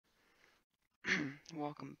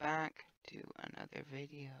Welcome back to another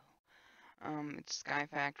video. It's Sky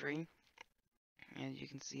Factory, as you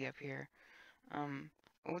can see up here. I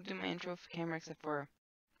will do my intro for camera, except for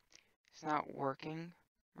it's not working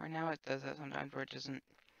right now. It does that sometimes where it just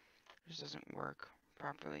doesn't work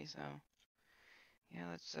properly. So yeah,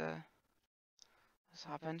 let's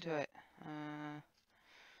hop into it.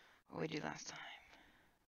 What we did last time.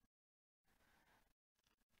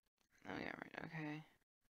 Oh yeah, right. Okay.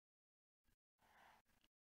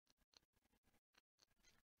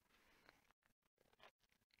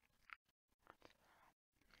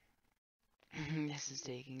 This is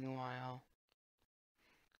taking a while.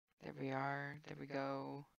 There we are. There we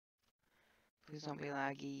go. Please don't be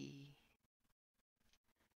laggy.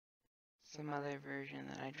 Some other version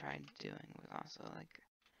that I tried doing was also like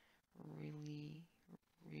really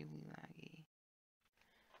laggy.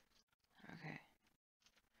 Okay.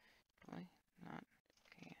 Really? Not?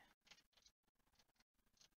 Okay.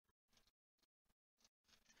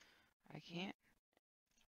 I can't.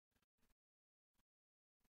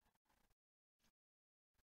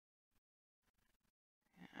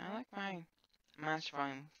 I like my master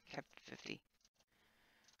volume kept 50.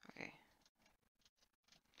 Okay.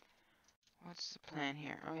 What's the plan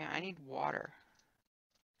here? Oh yeah, I need water.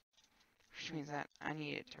 Which means that I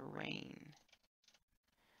need it to rain.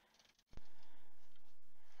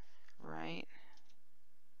 Right?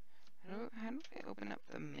 How do I open up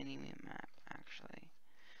the mini-map, actually?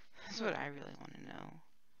 That's what I really want to know.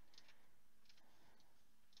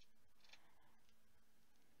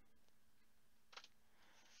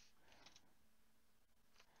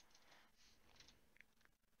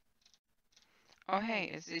 Oh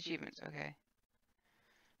hey, it's the achievements, okay.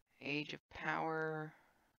 Age of Power.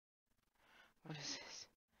 What is this?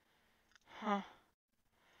 Huh.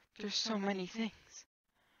 There's so many things.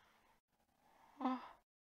 Oh.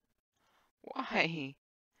 Why?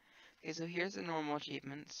 Okay, so here's the normal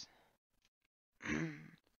achievements.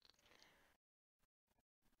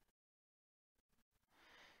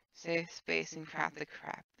 Save space and craft the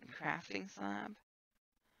crafting slab.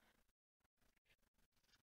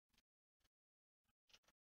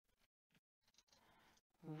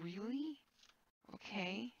 Really?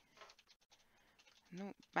 Okay.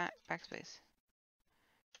 No, backspace.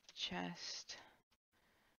 Chest.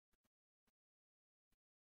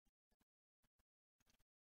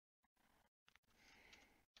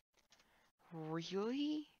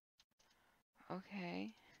 Really?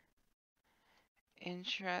 Okay.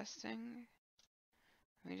 Interesting.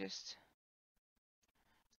 Let me just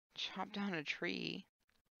chop down a tree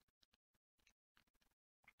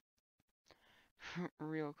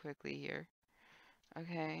real quickly here.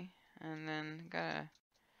 Okay, and then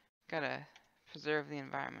gotta preserve the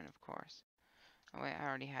environment, of course. Oh wait, I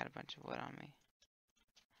already had a bunch of wood on me.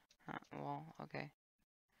 Well, okay.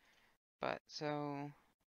 But so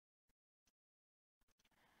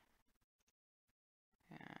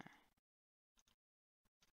yeah.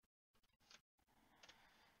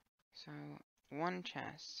 So one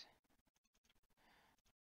chest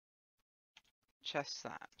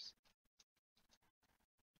slabs.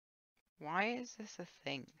 Why is this a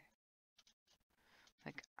thing?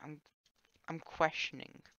 Like I'm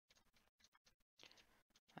questioning.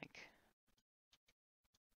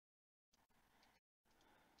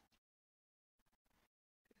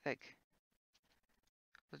 Like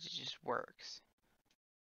it just works.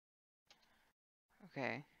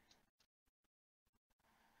 Okay.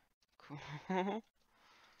 Cool.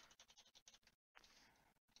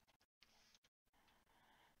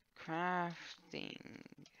 Crafting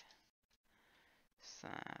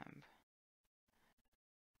slab.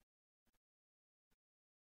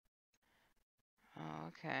 Oh,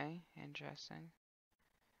 okay. Interesting.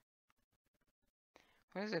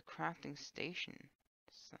 What is a crafting station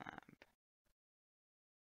slab?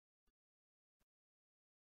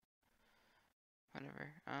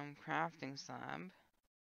 Whatever. Crafting slab.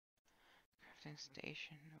 Crafting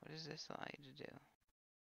station. What does this allow you to do?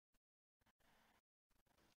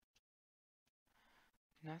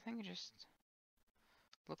 Nothing, it just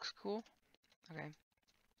looks cool. Okay.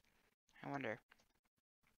 I wonder.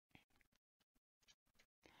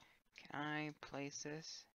 Can I place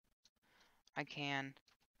this? I can.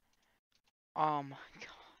 Oh my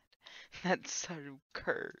god. That's so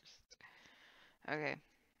cursed. Okay.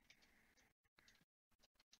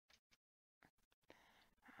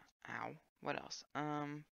 Ow. What else?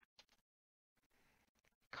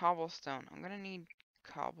 Cobblestone. I'm gonna need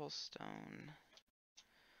cobblestone.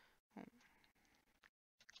 Oh.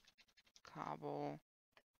 Cobble.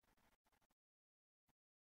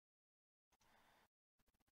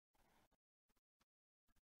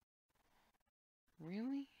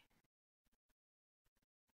 Really?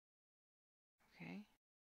 Okay.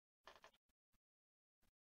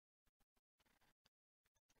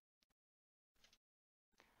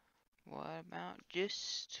 What about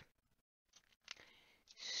just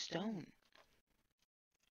stone?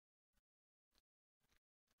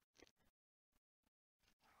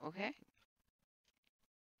 Okay.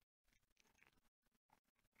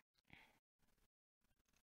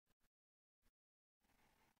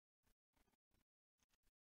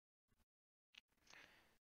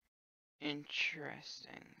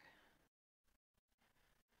 Interesting.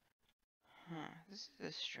 Huh, this is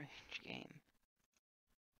a strange game.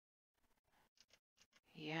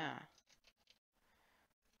 Yeah.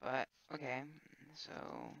 But, okay, so,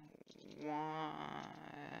 water.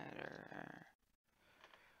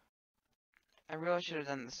 I really should have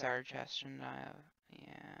done the starter chest, shouldn't I have?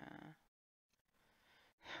 Yeah.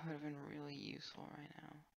 That would have been really useful right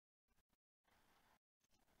now.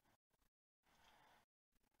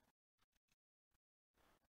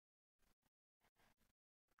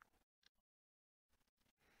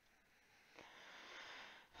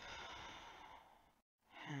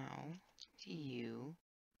 How do you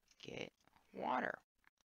get water?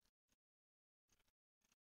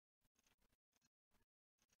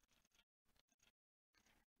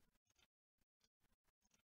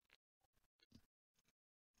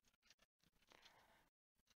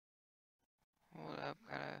 Hold up,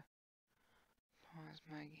 gotta pause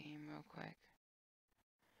my game real quick.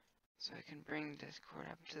 So I can bring Discord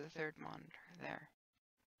up to the third monitor there.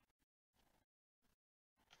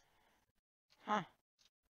 Huh.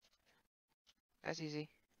 That's easy.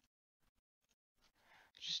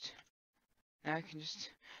 Just, now I can just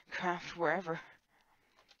craft wherever.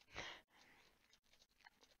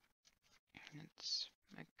 It's,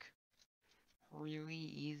 like, really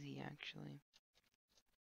easy, actually.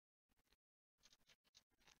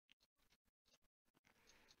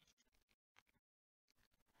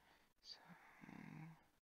 So,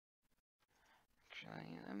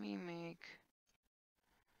 actually, let me make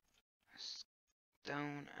a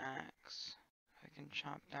stone axe so I can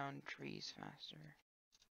chop down trees faster.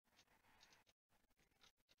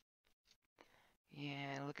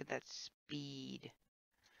 Yeah, look at that speed.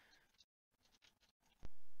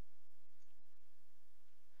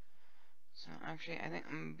 So actually, I think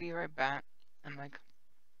I'm gonna be right back. I'm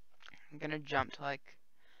gonna jump to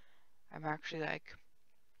I've actually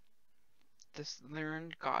just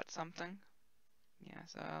got something. Yeah,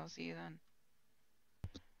 so I'll see you then.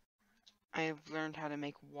 I have learned how to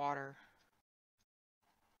make water.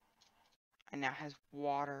 I now has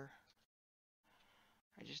water.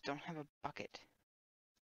 I just don't have a bucket.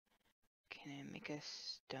 Can I make a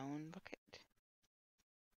stone bucket?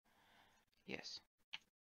 Yes.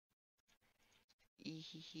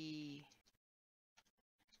 Ehehe.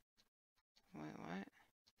 Wait, what?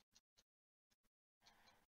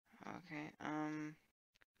 Okay,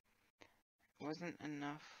 wasn't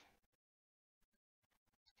enough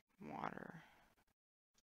water.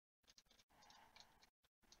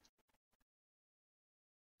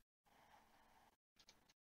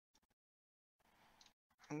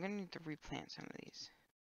 I'm gonna need to replant some of these.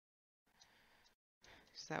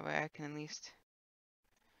 So that way I can at least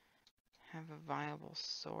have a viable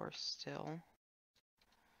source still.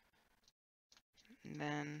 And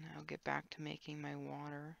then I'll get back to making my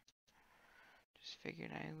water. Just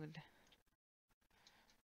figured I would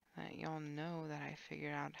let y'all know that I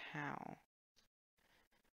figured out how.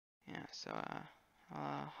 Yeah, so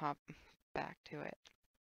I'll hop back to it.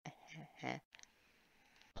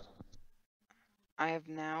 I have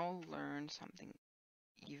now learned something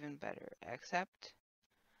even better, except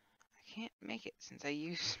I can't make it since I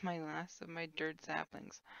used my last of my dirt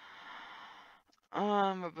saplings.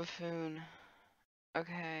 I'm a buffoon.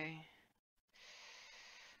 Okay.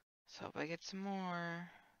 So hope I get some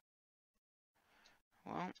more.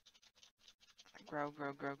 Well, grow.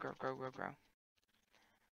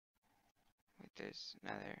 Wait, there's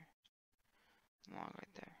another log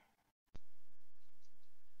right there.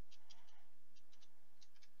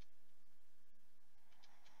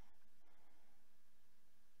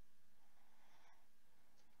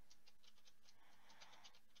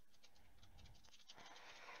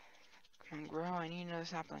 Come on, grow, I need another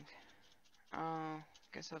sapling. Oh,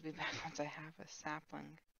 guess I'll be back once I have a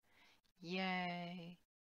sapling. Yay!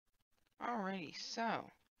 Alrighty, so,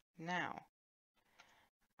 now,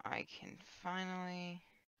 I can finally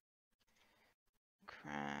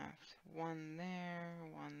craft one there,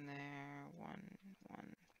 one there, one,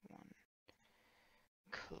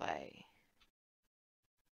 clay.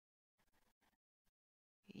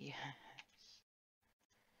 Yes.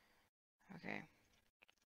 Okay.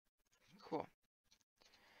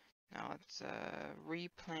 Now let's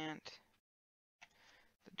replant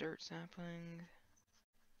the dirt sapling.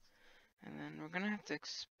 And then we're gonna have to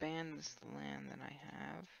expand this land that I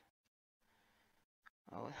have.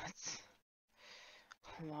 Oh, that's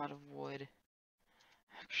a lot of wood,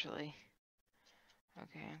 actually.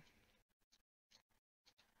 Okay.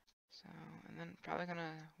 So, and then probably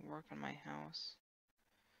gonna work on my house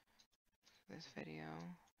this video.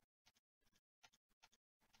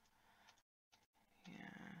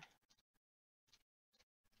 Yeah.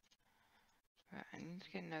 But I need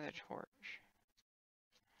to get another torch,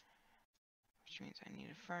 which means I need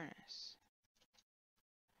a furnace.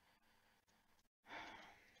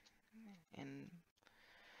 And,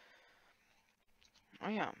 oh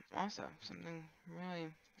yeah, also, something really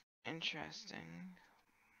interesting.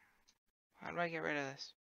 How do I get rid of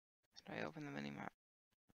this? How do I open the mini-map?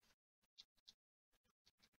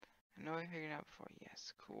 I know I figured it out before.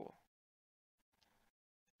 Yes, cool.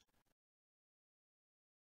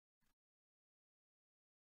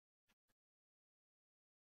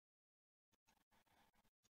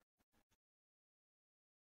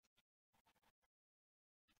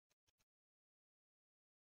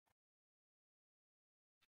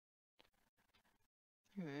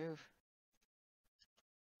 Move.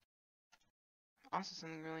 Also,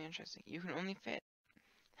 something really interesting. You can only fit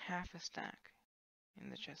half a stack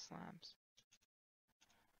in the chest slabs.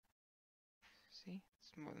 See?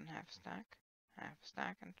 It's more than half a stack. Half a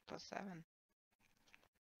stack and plus 7.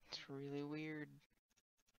 It's really weird.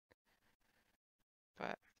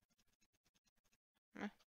 But,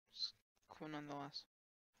 it's cool nonetheless.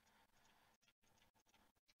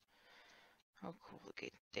 Oh, cool. Look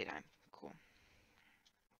at daytime. Cool.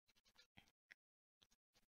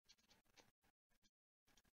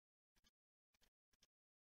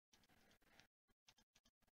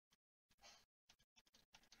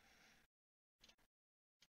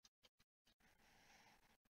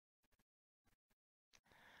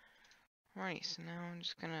 Alright, so now I'm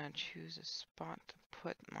just gonna choose a spot to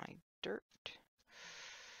put my dirt.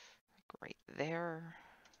 Like right there.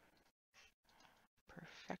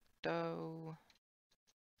 Perfecto.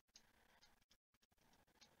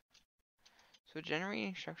 So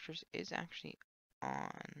generating structures is actually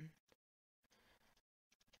on.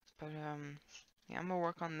 But, yeah, I'm gonna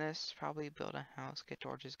work on this, probably build a house, get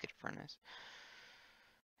torches, get a furnace.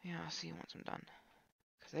 Yeah, I'll see you once I'm done.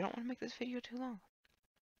 Because I don't want to make this video too long.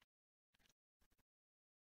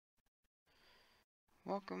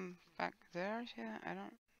 Welcome back. Did I already say that? I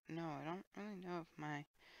don't know. I don't really know if my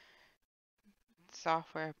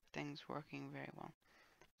software thing's working very well.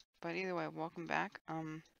 But either way, welcome back.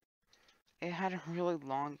 It had a really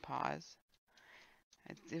long pause.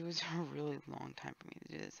 It was a really long time for me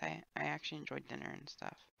to do this. I actually enjoyed dinner and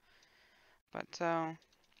stuff. But so,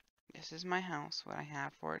 this is my house, what I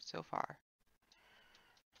have for it so far.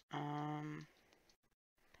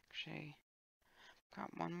 Actually,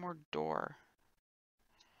 got one more door.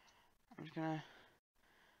 I'm just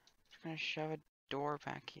gonna shove a door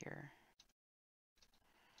back here.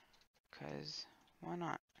 'Cause why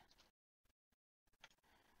not?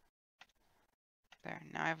 There,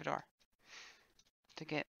 now I have a door to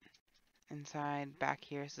get inside back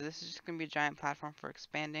here. So this is just gonna be a giant platform for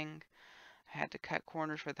expanding. I had to cut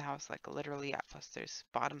corners for the house, like literally, yeah, plus there's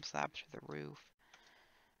bottom slabs for the roof.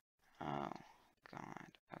 Oh,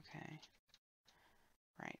 God, okay.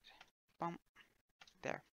 Right, bump,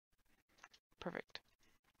 there. Perfect.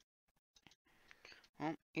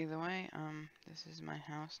 Well, either way, this is my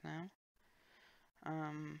house now.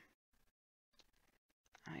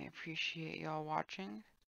 I appreciate y'all watching.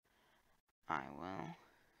 I will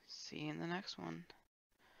see you in the next one.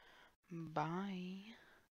 Bye.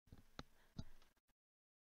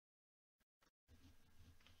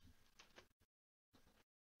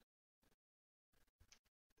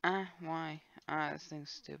 Why? This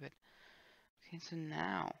thing's stupid. Okay, so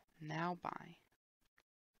now bye.